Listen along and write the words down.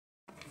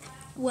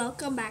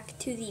Welcome back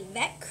to the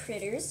Vet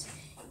Critters,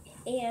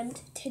 and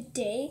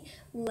today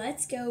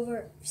let's go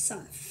over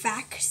some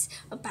facts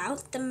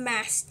about the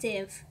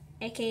Mastiff,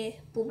 aka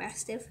Bull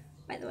Mastiff,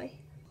 by the way.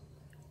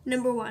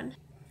 Number 1,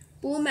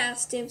 Bull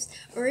Mastiffs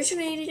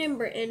originated in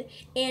Britain,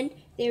 and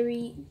they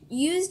were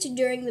used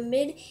during the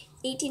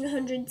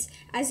mid-1800s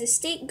as a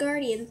state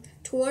guardian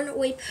to warn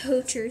away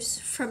poachers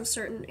from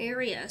certain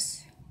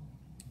areas.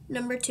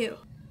 Number 2,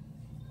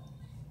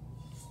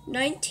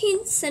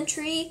 19th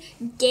century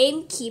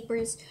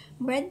gamekeepers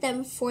bred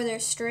them for their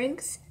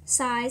strength,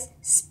 size,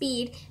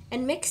 speed,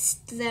 and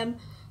mixed them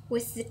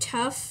with the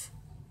tough,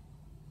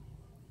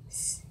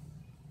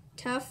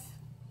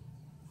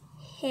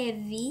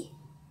 heavy,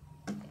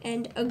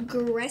 and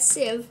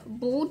aggressive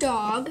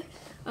bulldog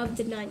of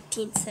the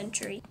 19th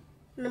century.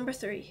 Number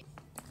 3,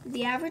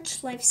 the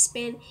average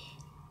lifespan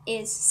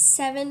is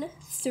 7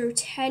 through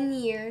 10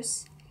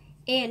 years,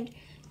 and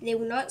they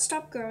will not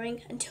stop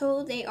growing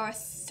until they are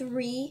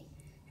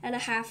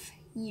 3.5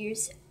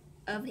 years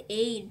of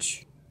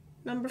age.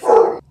 Number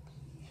 4,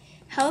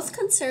 health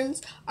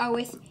concerns are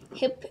with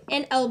hip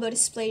and elbow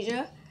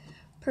dysplasia,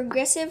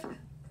 progressive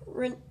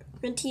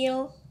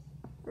rential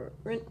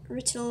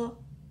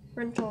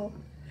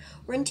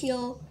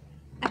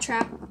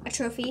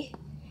atrophy,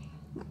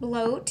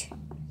 bloat,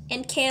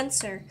 and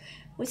cancer,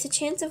 with a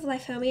chance of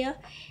lymphoma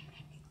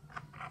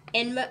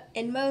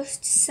and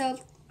most cell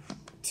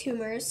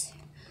tumors.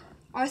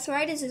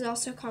 Arthritis is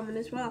also common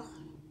as well.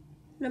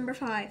 Number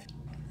 5,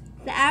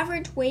 the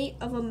average weight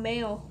of a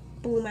male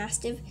Bull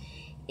Mastiff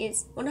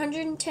is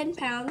 110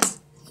 pounds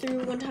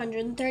through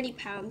 130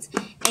 pounds,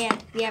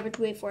 and the average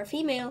weight for a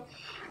female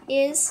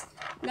is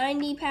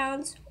 90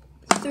 pounds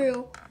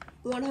through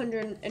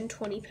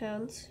 120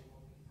 pounds.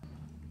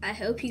 I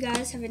hope you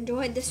guys have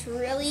enjoyed this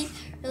really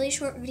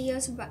short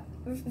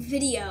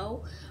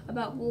video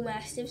about Bull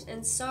Mastiffs,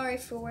 and sorry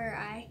for where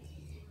I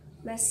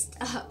messed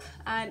up.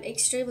 I'm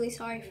extremely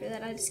sorry for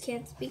that. I just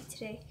can't speak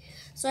today.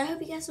 So I hope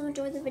you guys have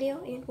enjoyed the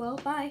video, and well,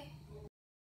 bye.